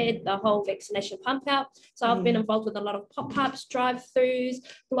recently we've had the whole vaccination pump out. So I've been involved with a lot of pop-ups, drive-throughs,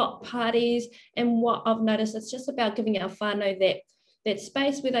 block parties, and what I've noticed, it's just about giving our whānau that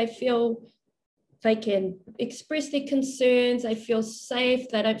space where they feel they can express their concerns, they feel safe,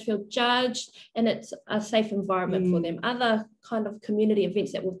 they don't feel judged, and it's a safe environment for them. Other kind of community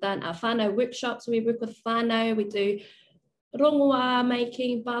events that we've done are whānau workshops. We work with whānau, we do rongoā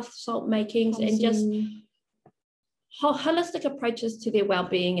making, bath salt makings, and just holistic approaches to their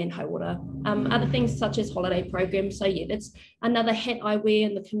well-being and hauora. Other things such as holiday programs. So yeah, that's another hat I wear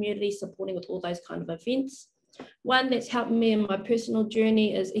in the community, supporting with all those kind of events. One that's helped me in my personal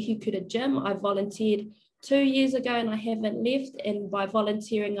journey is Ihikura Gym. I volunteered 2 years ago and I haven't left, and by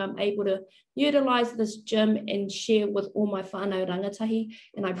volunteering I'm able to utilise this gym and share with all my whānau rangatahi,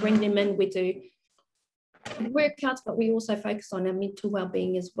 and I bring them in. We do workouts, but we also focus on our mental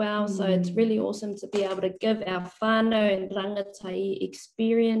well-being as well. So it's really awesome to be able to give our whānau and rangatahi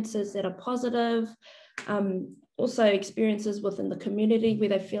experiences that are positive, also experiences within the community where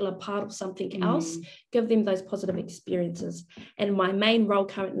they feel a part of something else, give them those positive experiences. And my main role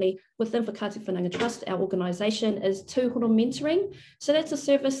currently within Whakaatu Whananga Trust, our organisation, is tūhoro mentoring. So that's a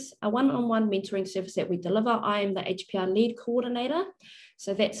service, a one-on-one mentoring service that we deliver. I am the HPR lead coordinator.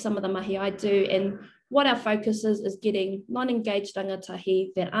 So that's some of the mahi I do. And what our focus is getting non-engaged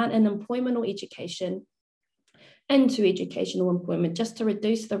rangatahi that aren't in employment or education into educational employment, just to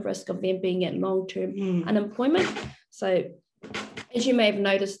reduce the risk of them being at long-term unemployment. So as you may have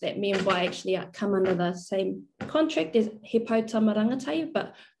noticed, that me and Vai actually come under the same contract as He Pautama Rangatahi,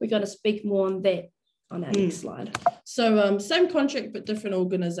 but we're going to speak more on that on our next slide. So same contract but different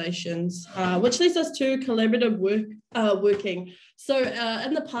organisations, which leads us to collaborative working. So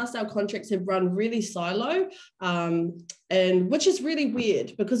in the past, our contracts have run really silo, and which is really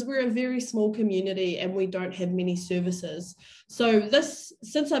weird because we're a very small community and we don't have many services. So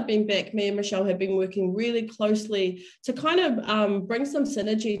since I've been back, me and Michelle have been working really closely to kind of bring some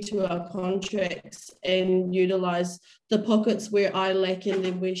synergy to our contracts and utilise the pockets where I lack and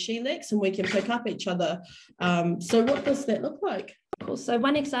then where she lacks, and we can pick up each other. So what does that look like? Cool. So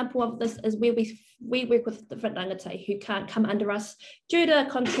one example of this is where we work with different rangatahi who can't come under us due to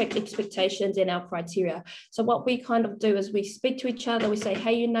contract expectations and our criteria. So what we kind of do is we speak to each other. We say,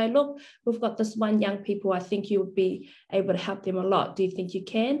 hey, you know, look, we've got this one young people. I think you would be able to help them a lot. Do you think you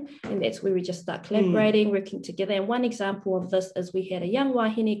can? And that's where we just start collaborating, working together. And one example of this is we had a young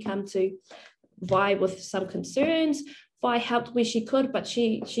wahine come to Vai with some concerns. Vi helped where she could, but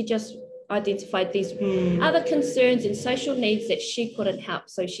she just identified these other concerns and social needs that she couldn't help.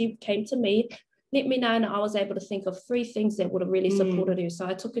 So she came to me, let me know, and I was able to think of 3 things that would have really supported her. So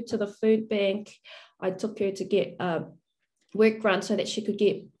I took her to the food bank. I took her to get a work grant so that she could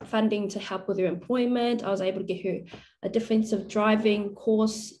get funding to help with her employment. I was able to get her a defensive driving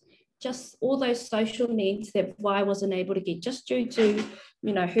course, just all those social needs that I wasn't able to get just due to,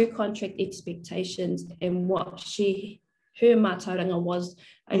 you know, her contract expectations and what her mātauranga was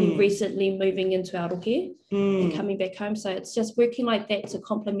only recently moving into Aotearoa and coming back home. So it's just working like that to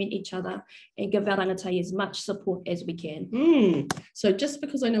complement each other and give our rangatahi as much support as we can. So just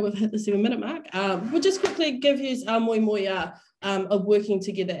because I know we've hit the 7-minute mark, we'll just quickly give you our moia of working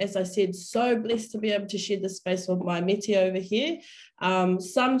together. As I said, so blessed to be able to share this space with my meti over here.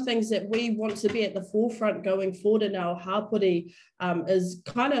 Some things that we want to be at the forefront going forward in our hapori is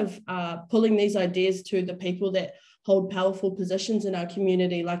kind of pulling these ideas to the people that hold powerful positions in our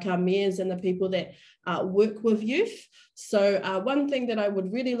community, like our mayors and the people that work with youth. So one thing that I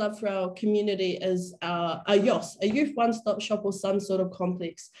would really love for our community is a YOS, a youth one-stop shop or some sort of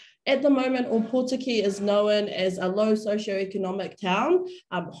complex. At the moment, Opotiki is known as a low socioeconomic town,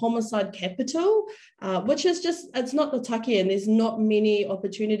 homicide capital, which is just, it's not the taki, and there's not many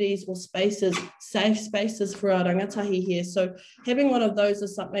opportunities or spaces, safe spaces for our rangatahi here. So having one of those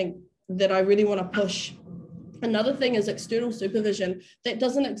is something that I really want to push. Another thing is external supervision that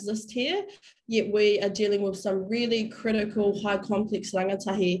doesn't exist here, yet we are dealing with some really critical, high complex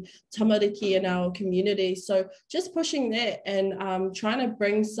rangatahi tamariki in our community. So just pushing that and trying to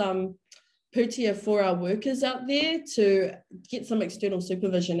bring some putia for our workers out there to get some external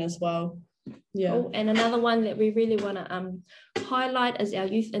supervision as well. Yeah. Cool. And another one that we really want to highlight is our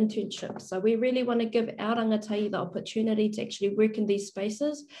youth internships. So we really want to give our rangatahi the opportunity to actually work in these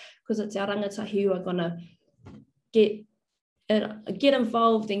spaces, because it's our rangatahi who are going to get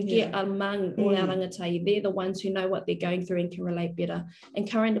involved and get among all our rangatahi. They're the ones who know what they're going through and can relate better. And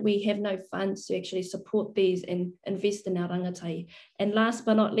currently we have no funds to actually support these and invest in our rangatahi. And last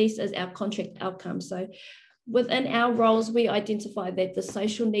but not least is our contract outcomes. So within our roles, we identify that the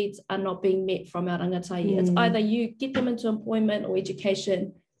social needs are not being met from our rangatahi. It's either you get them into employment or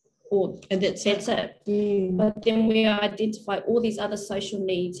education, and that's it. But then we identify all these other social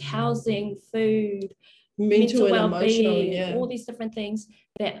needs, housing, food, mental well-being, all these different things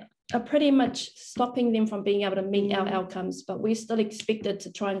that are pretty much stopping them from being able to meet our outcomes. But we're still expected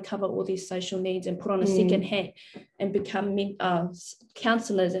to try and cover all these social needs and put on a second hat and become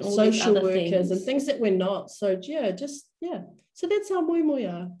counsellors and all social these other workers things. And things that we're not. So so that's our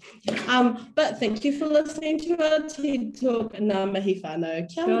moia. But thank you for listening to our TED Talk. Ngā mihi whānau.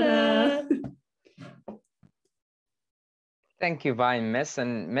 Kia ora. Thank you, Vine, Miss.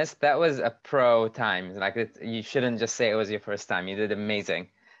 And Miss, that was a pro time. Like you shouldn't just say it was your first time. You did amazing.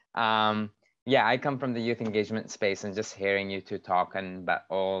 Yeah, I come from the youth engagement space, and just hearing you two talk and about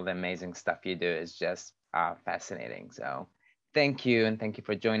all the amazing stuff you do is just fascinating. So thank you, and thank you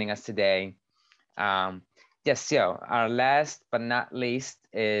for joining us today. Yes, so our last but not least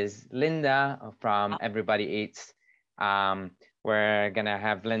is Linda from Everybody Eats. We're going to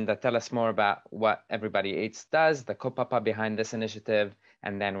have Linda tell us more about what Everybody Eats does, the kaupapa behind this initiative,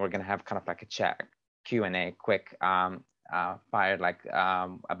 and then we're going to have kind of like a chat, Q&A, quick fire,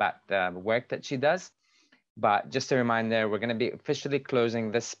 about the work that she does. But just a reminder, we're going to be officially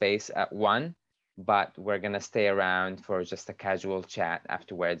closing this space at 1, but we're going to stay around for just a casual chat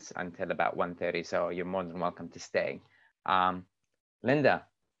afterwards until about 1:30. So you're more than welcome to stay. Linda,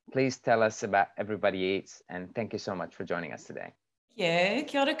 please tell us about Everybody Eats, and thank you so much for joining us today. Yeah,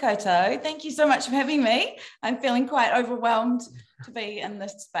 kia ora koutou. Thank you so much for having me. I'm feeling quite overwhelmed to be in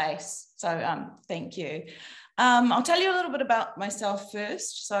this space, so thank you. I'll tell you a little bit about myself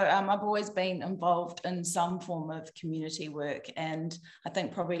first. So I've always been involved in some form of community work, and I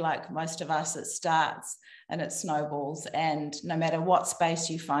think probably like most of us, it starts and it snowballs, and no matter what space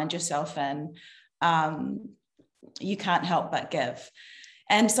you find yourself in, you can't help but give.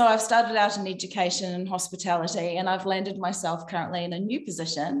 And so I've started out in education and hospitality, and I've landed myself currently in a new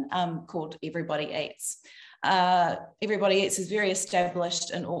position called Everybody Eats. Everybody Eats is very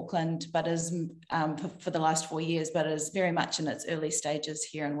established in Auckland, but is for the last 4 years, but is very much in its early stages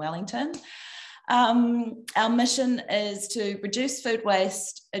here in Wellington. Our mission is to reduce food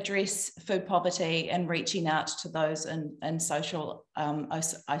waste, address food poverty, and reaching out to those in social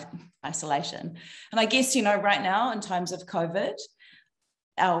isolation. And I guess, you know, right now in times of COVID,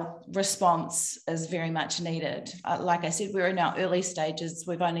 our response is very much needed. Like I said, we're in our early stages.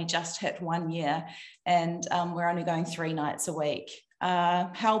 We've only just hit 1 year, and we're only going 3 nights a week.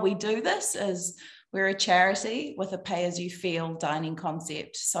 How we do this is we're a charity with a pay-as-you-feel dining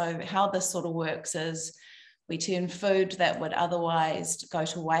concept. So how this sort of works is we turn food that would otherwise go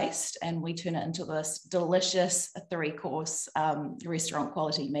to waste, and we turn it into this delicious 3-course restaurant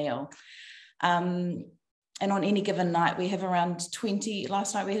quality meal. And on any given night, we have around 20,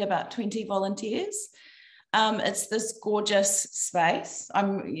 last night we had about 20 volunteers. It's this gorgeous space.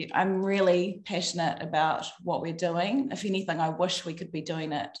 I'm really passionate about what we're doing. If anything, I wish we could be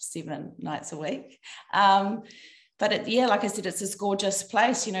doing it 7 nights a week. But yeah, like I said, it's this gorgeous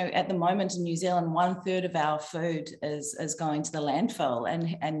place. You know, at the moment in New Zealand, 1/3 of our food is going to the landfill,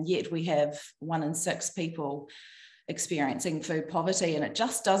 and yet we have 1 in 6 people experiencing food poverty, and it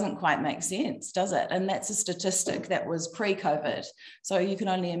just doesn't quite make sense, does it? And that's a statistic that was pre-COVID. So you can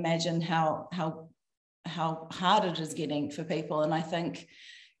only imagine how hard it is getting for people. And I think,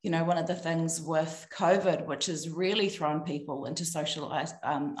 you know, one of the things with COVID, which has really thrown people into social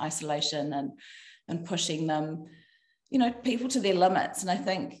isolation and pushing them, you know, people to their limits. And I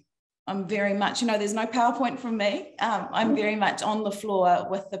think I'm very much, you know, there's no PowerPoint from me. I'm very much on the floor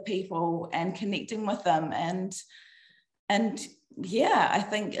with the people and connecting with them. And yeah, I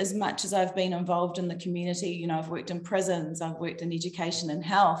think as much as I've been involved in the community, you know, I've worked in prisons, I've worked in education and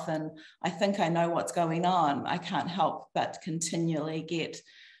health, and I think I know what's going on. I can't help but continually get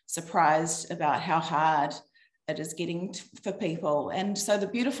surprised about how hard it is getting for people. And so the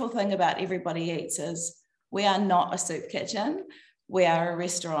beautiful thing about Everybody Eats is we are not a soup kitchen, we are a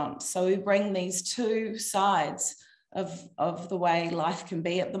restaurant. So we bring these two sides of the way life can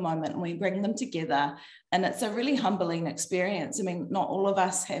be at the moment, and we bring them together, and it's a really humbling experience. I mean, not all of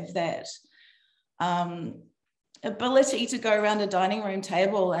us have that ability to go around a dining room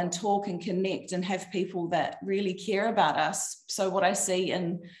table and talk and connect and have people that really care about us. So what I see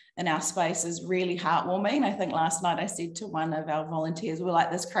in our space is really heartwarming. I think last night I said to one of our volunteers, we're like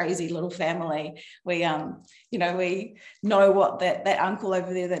this crazy little family. We, you know, we know what that uncle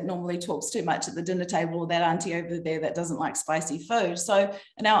over there that normally talks too much at the dinner table, or that auntie over there that doesn't like spicy food. So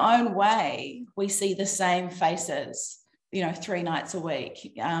in our own way, we see the same faces, you know, 3 nights a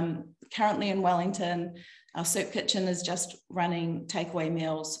week. Currently in Wellington, our soup kitchen is just running takeaway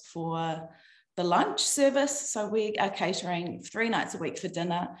meals for the lunch service. So we are catering 3 nights a week for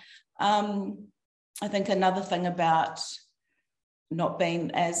dinner. I think another thing about not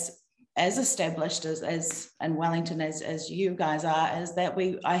being as established as in Wellington as you guys are is that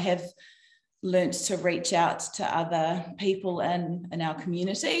I have learnt to reach out to other people in our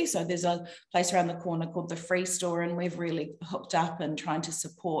community. So there's a place around the corner called the Free Store, and we've really hooked up and trying to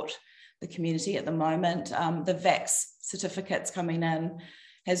support the community at the moment. The vax certificates coming in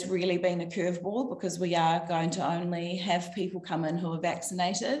has really been a curveball, because we are going to only have people come in who are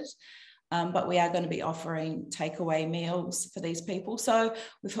vaccinated, but we are going to be offering takeaway meals for these people. So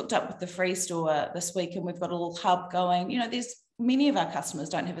we've hooked up with the Free Store this week, and we've got a little hub going. You know, there's many of our customers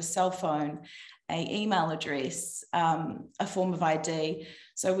don't have a cell phone, an email address, a form of ID.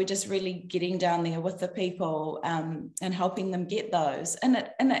 So we're just really getting down there with the people and helping them get those. And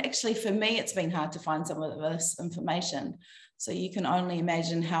actually, for me, it's been hard to find some of this information. So you can only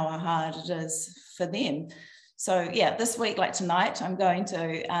imagine how hard it is for them. So yeah, this week, like tonight, I'm going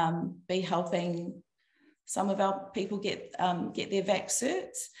to be helping some of our people get their vax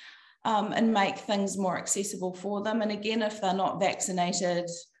certs and make things more accessible for them. And again, if they're not vaccinated,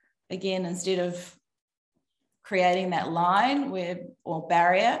 again, instead of creating that line or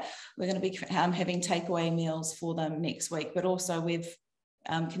barrier, we're going to be having takeaway meals for them next week. But also we've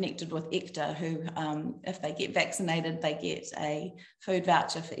connected with ECTA, who, if they get vaccinated, they get a food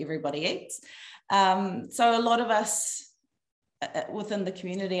voucher for Everybody Eats. So a lot of us within the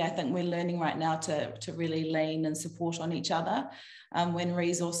community, I think we're learning right now to really lean and support on each other when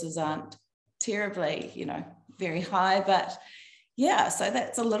resources aren't terribly, you know, very high. But yeah, so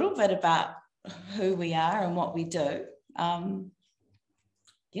that's a little bit about who we are and what we do.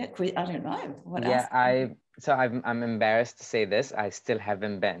 Yeah, I don't know what else. So I'm embarrassed to say this. I still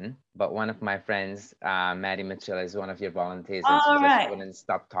haven't been, but one of my friends, Maddie Mitchell, is one of your volunteers, and she just wouldn't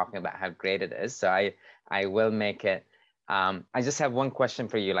stop talking about how great it is. So I will make it. I just have one question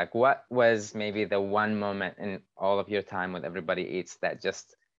for you. Like, what was maybe the one moment in all of your time with Everybody Eats that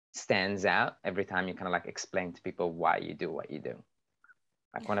just stands out every time you kind of like explain to people why you do what you do?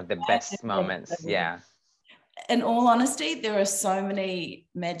 Like one of the best moments. Yeah. In all honesty, there are so many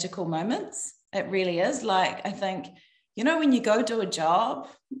magical moments. It really is. Like, I think, you know, when you go do a job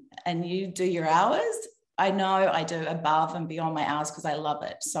and you do your hours, I know I do above and beyond my hours because I love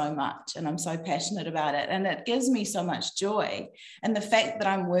it so much and I'm so passionate about it. And it gives me so much joy. And the fact that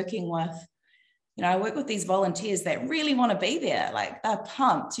I'm working with, you know, I work with these volunteers that really want to be there, like they're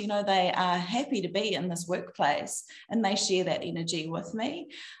pumped, you know, they are happy to be in this workplace, and they share that energy with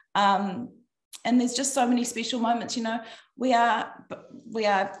me. And there's just so many special moments, you know, we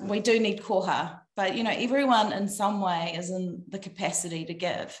do need koha, but, you know, everyone in some way is in the capacity to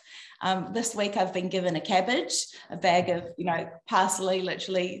give. This week I've been given a cabbage, a bag of, you know, parsley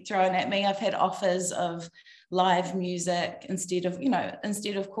literally thrown at me. I've had offers of live music instead of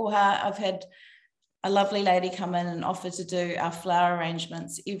koha. I've had a lovely lady come in and offer to do our flower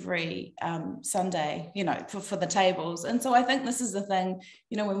arrangements every Sunday, you know, for the tables. And so I think this is the thing,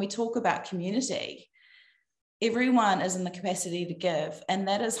 you know, when we talk about community, everyone is in the capacity to give, and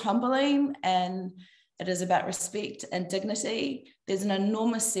that is humbling, and it is about respect and dignity. There's an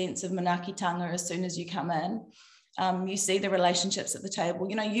enormous sense of manakitanga as soon as you come in. You see the relationships at the table.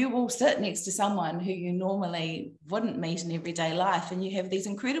 You know, you will sit next to someone who you normally wouldn't meet in everyday life, and you have these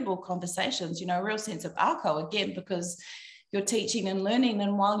incredible conversations, you know, a real sense of ako again, because you're teaching and learning.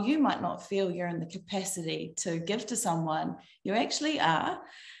 And while you might not feel you're in the capacity to give to someone, you actually are.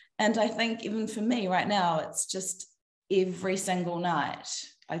 And I think even for me right now, it's just every single night,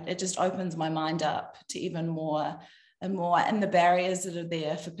 it just opens my mind up to even more and more, and the barriers that are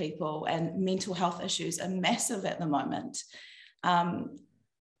there for people, and mental health issues are massive at the moment.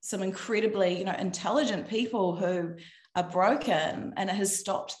 Some incredibly, you know, intelligent people who are broken, and it has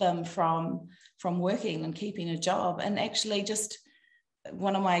stopped them from working and keeping a job. And actually, just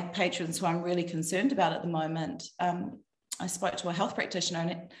one of my patrons who I'm really concerned about at the moment, I spoke to a health practitioner,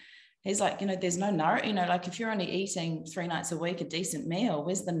 and he's like, you know, there's no nourishment, you know, like if you're only eating 3 nights a week a decent meal,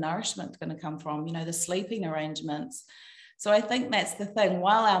 where's the nourishment going to come from? You know, the sleeping arrangements. So I think that's the thing.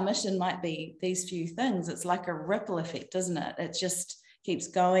 While our mission might be these few things, it's like a ripple effect, isn't it? It just keeps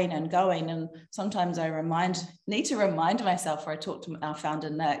going and going. And sometimes I need to remind myself, or I talk to our founder,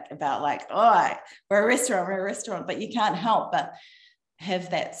 Nick, about like, oh, we're a restaurant, but you can't help but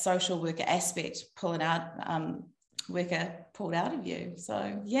have that social worker aspect pulled out of you.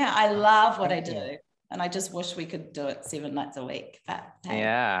 So yeah, I love what I do, and I just wish we could do it 7 nights a week. But hey.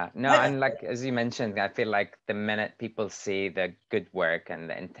 Yeah, no, and like as you mentioned, I feel like the minute people see the good work and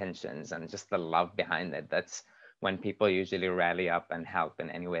the intentions and just the love behind it, that's when people usually rally up and help in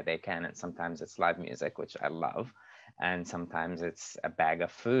any way they can. And sometimes it's live music, which I love, and sometimes it's a bag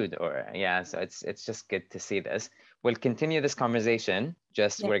of food, or so it's just good to see this. We'll continue this conversation.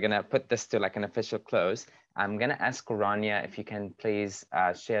 We're gonna put this to like an official close. I'm gonna ask Rania if you can please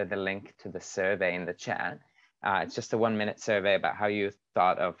share the link to the survey in the chat. It's just a 1-minute survey about how you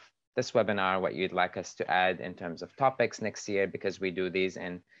thought of this webinar, what you'd like us to add in terms of topics next year, because we do these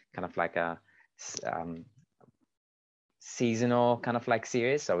in kind of like a seasonal kind of like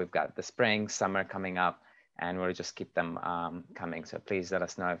series. So we've got the spring, summer coming up, and we'll just keep them coming. So please let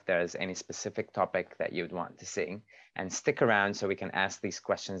us know if there's any specific topic that you'd want to see, and stick around so we can ask these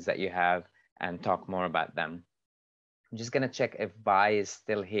questions that you have and talk more about them. I'm just gonna check if Vi is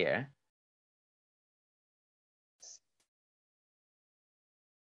still here.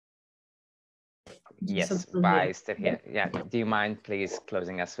 Yes, Vi is still here. Yeah, do you mind please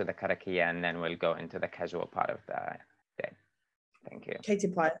closing us with a karakia, and then we'll go into the casual part of the day. Thank you. Kei te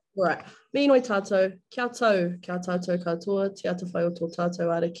pai. All right. Me noi tātou, kia tātou katoa, te ata whai o tō tātou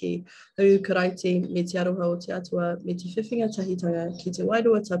araki, hu karaiti, me te aroha o te atua, me te whiwhinga tahitanga, ki te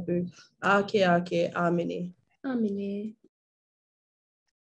wairua tapu, ake, āmene. Āmene.